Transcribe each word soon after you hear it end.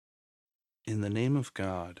In the name of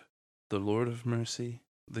God, the Lord of mercy,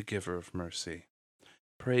 the giver of mercy.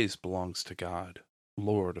 Praise belongs to God,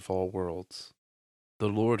 Lord of all worlds, the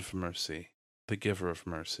Lord of mercy, the giver of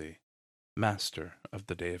mercy, Master of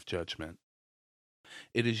the day of judgment.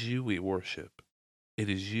 It is you we worship. It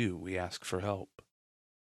is you we ask for help.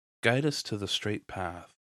 Guide us to the straight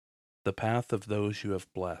path, the path of those you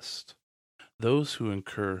have blessed, those who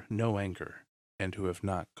incur no anger and who have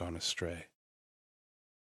not gone astray.